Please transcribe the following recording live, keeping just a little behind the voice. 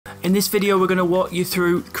In this video we're going to walk you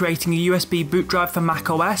through creating a USB boot drive for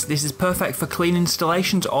macOS. This is perfect for clean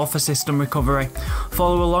installations or for system recovery.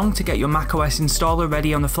 Follow along to get your macOS installer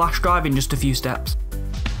ready on the flash drive in just a few steps.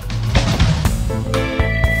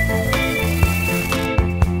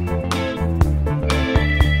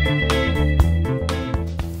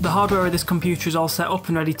 The hardware of this computer is all set up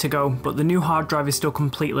and ready to go, but the new hard drive is still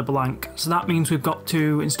completely blank, so that means we've got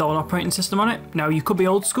to install an operating system on it. Now you could be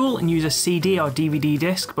old school and use a CD or DVD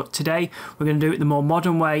disc, but today we're going to do it the more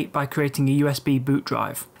modern way by creating a USB boot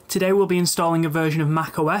drive. Today we'll be installing a version of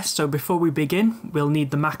macOS, so before we begin we'll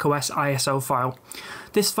need the macOS ISO file.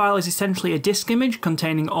 This file is essentially a disk image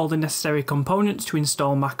containing all the necessary components to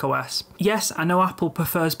install macOS. Yes, I know Apple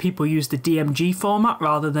prefers people use the DMG format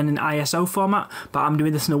rather than an ISO format, but I'm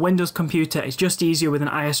doing this on a Windows computer. It's just easier with an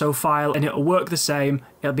ISO file and it'll work the same.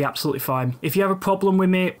 It'll be absolutely fine. If you have a problem with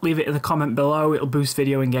me, leave it in the comment below. It'll boost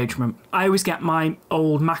video engagement. I always get my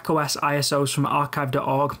old macOS ISOs from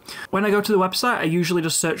archive.org. When I go to the website, I usually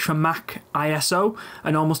just search for Mac ISO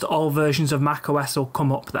and almost all versions of macOS will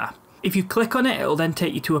come up there. If you click on it, it'll then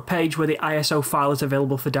take you to a page where the ISO file is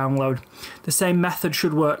available for download. The same method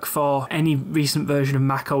should work for any recent version of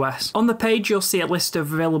macOS. On the page, you'll see a list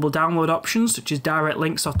of available download options, such as direct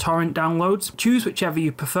links or torrent downloads. Choose whichever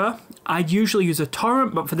you prefer. I'd usually use a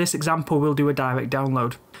torrent, but for this example, we'll do a direct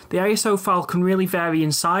download. The ISO file can really vary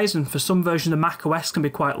in size, and for some versions of macOS can be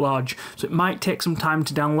quite large, so it might take some time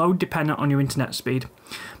to download depending on your internet speed.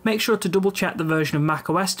 Make sure to double check the version of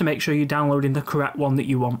macOS to make sure you're downloading the correct one that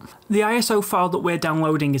you want. The ISO file that we're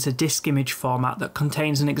downloading is a disk image format that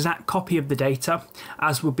contains an exact copy of the data,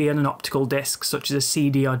 as would be on an optical disc, such as a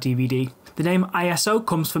CD or DVD. The name ISO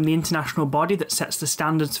comes from the international body that sets the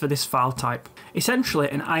standards for this file type. Essentially,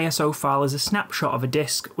 an ISO file is a snapshot of a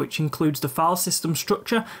disk, which includes the file system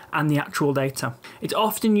structure and the actual data. It's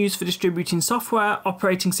often used for distributing software,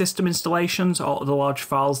 operating system installations, or other large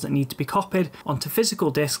files that need to be copied onto physical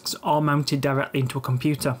disks or mounted directly into a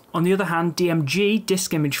computer. On the other hand, DMG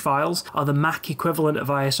disk image files are the Mac equivalent of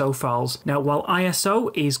ISO files. Now, while ISO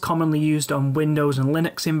is commonly used on Windows and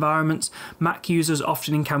Linux environments, Mac users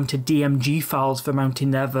often encounter DMG files for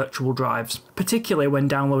mounting their virtual drives, particularly when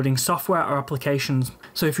downloading software or applications.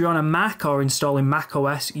 So if you're on a Mac or installing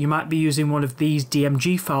macOS, you might be using one of these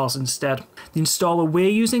DMG files instead. The installer we're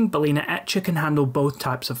using, Balena Etcher, can handle both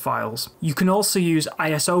types of files. You can also use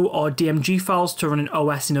ISO or DMG files to run an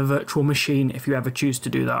OS in a virtual machine if you ever choose to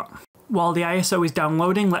do that. While the ISO is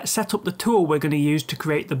downloading, let's set up the tool we're going to use to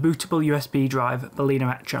create the bootable USB drive,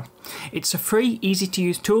 Balena Etcher. It's a free, easy to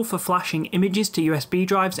use tool for flashing images to USB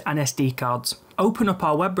drives and SD cards. Open up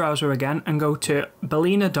our web browser again and go to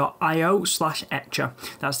balena.io/etcher.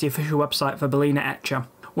 That's the official website for Balena Etcher.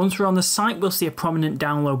 Once we're on the site, we'll see a prominent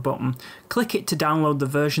download button. Click it to download the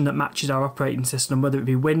version that matches our operating system, whether it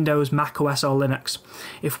be Windows, macOS or Linux.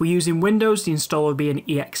 If we're using Windows, the installer will be an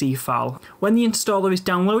exe file. When the installer is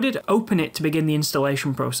downloaded, open it to begin the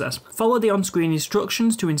installation process. Follow the on-screen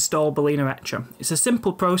instructions to install Balena Etcher. It's a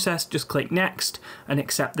simple process, just click Next and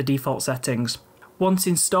accept the default settings. Once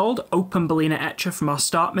installed, open Balena Etcher from our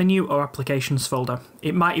Start menu or Applications folder.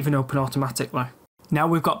 It might even open automatically. Now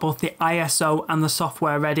we've got both the ISO and the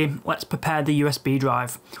software ready, let's prepare the USB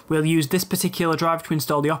drive. We'll use this particular drive to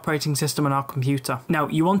install the operating system on our computer. Now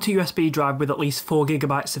you want a USB drive with at least 4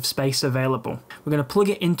 GB of space available. We're going to plug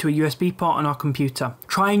it into a USB port on our computer.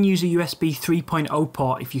 Try and use a USB 3.0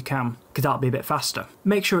 port if you can, because that'll be a bit faster.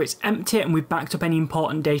 Make sure it's empty and we've backed up any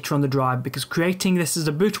important data on the drive, because creating this as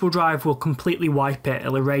a bootable drive will completely wipe it,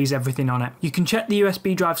 it'll erase everything on it. You can check the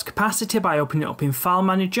USB drive's capacity by opening it up in File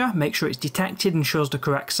Manager, make sure it's detected and shows the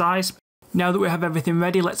correct size. Now that we have everything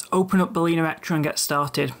ready, let's open up Balena Etcher and get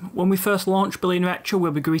started. When we first launch Balena Etcher,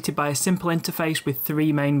 we'll be greeted by a simple interface with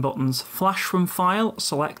 3 main buttons: Flash from File,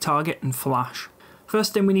 Select Target and Flash.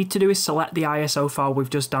 First thing we need to do is select the ISO file we've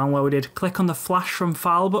just downloaded. Click on the Flash from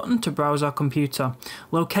File button to browse our computer.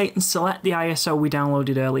 Locate and select the ISO we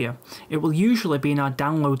downloaded earlier. It will usually be in our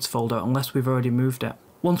Downloads folder unless we've already moved it.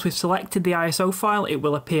 Once we've selected the ISO file, it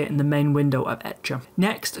will appear in the main window of Etcher.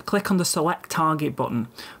 Next, click on the Select Target button.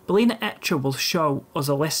 Balena Etcher will show us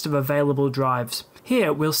a list of available drives.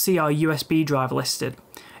 Here we'll see our USB drive listed.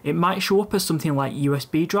 It might show up as something like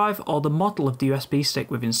USB drive or the model of the USB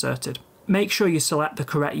stick we've inserted. Make sure you select the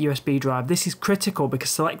correct USB drive. This is critical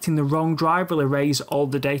because selecting the wrong drive will erase all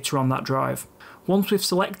the data on that drive. Once we've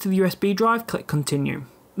selected the USB drive, click Continue.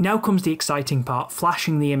 Now comes the exciting part,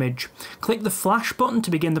 flashing the image. Click the flash button to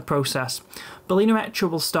begin the process. Balena Etcher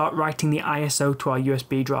will start writing the ISO to our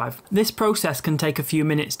USB drive. This process can take a few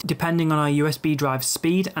minutes depending on our USB drive's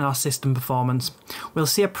speed and our system performance. We'll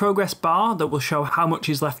see a progress bar that will show how much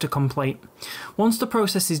is left to complete. Once the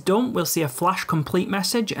process is done, we'll see a flash complete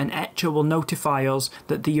message and Etcher will notify us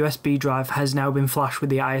that the USB drive has now been flashed with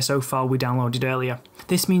the ISO file we downloaded earlier.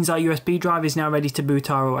 This means our USB drive is now ready to boot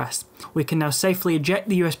our OS. We can now safely eject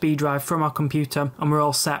the USB drive from our computer and we're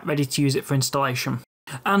all set, ready to use it for installation.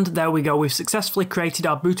 And there we go, we've successfully created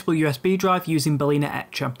our bootable USB drive using Balena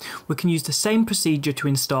Etcher. We can use the same procedure to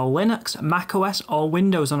install Linux, macOS or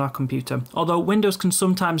Windows on our computer, although Windows can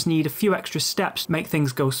sometimes need a few extra steps to make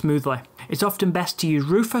things go smoothly. It's often best to use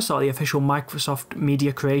Rufus or the official Microsoft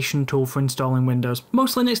media creation tool for installing Windows.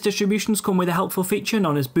 Most Linux distributions come with a helpful feature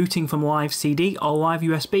known as booting from live CD or live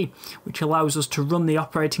USB, which allows us to run the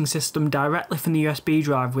operating system directly from the USB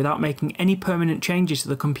drive without making any permanent changes to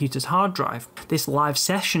the computer's hard drive. This live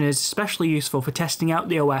session is especially useful for testing out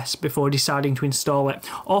the OS before deciding to install it,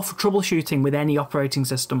 or for troubleshooting with any operating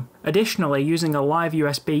system. Additionally, using a live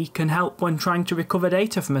USB can help when trying to recover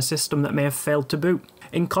data from a system that may have failed to boot.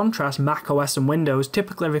 In contrast, macOS and Windows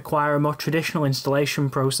typically require a more traditional installation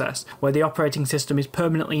process, where the operating system is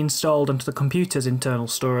permanently installed onto the computer's internal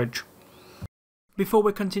storage. Before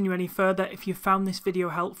we continue any further, if you found this video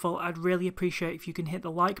helpful, I'd really appreciate if you can hit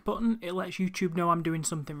the like button. It lets YouTube know I'm doing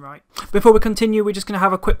something right. Before we continue, we're just going to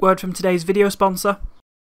have a quick word from today's video sponsor.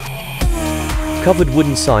 Covered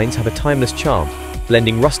wooden signs have a timeless charm,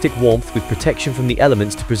 blending rustic warmth with protection from the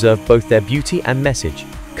elements to preserve both their beauty and message.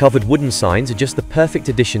 Covered wooden signs are just the perfect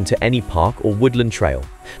addition to any park or woodland trail.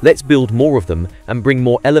 Let's build more of them and bring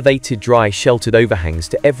more elevated, dry, sheltered overhangs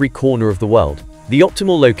to every corner of the world. The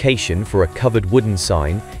optimal location for a covered wooden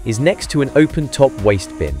sign is next to an open-top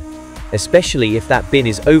waste bin, especially if that bin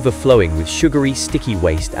is overflowing with sugary, sticky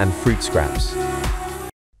waste and fruit scraps.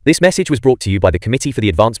 This message was brought to you by the Committee for the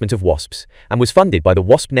Advancement of Wasps and was funded by the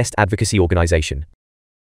Wasp Nest Advocacy Organization.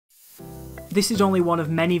 This is only one of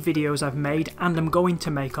many videos I've made and I'm going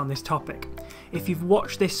to make on this topic. If you've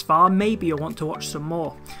watched this far, maybe you'll want to watch some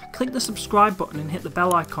more. Click the subscribe button and hit the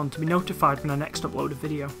bell icon to be notified when I next upload a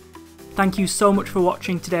video. Thank you so much for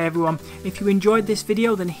watching today, everyone. If you enjoyed this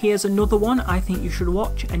video, then here's another one I think you should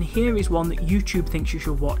watch, and here is one that YouTube thinks you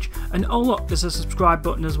should watch. And oh look, there's a subscribe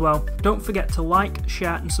button as well. Don't forget to like,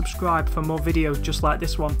 share and subscribe for more videos just like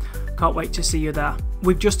this one. Can't wait to see you there.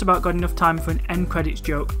 We've just about got enough time for an end credits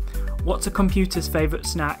joke. What's a computer's favourite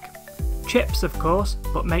snack? Chips, of course,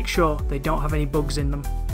 but make sure they don't have any bugs in them.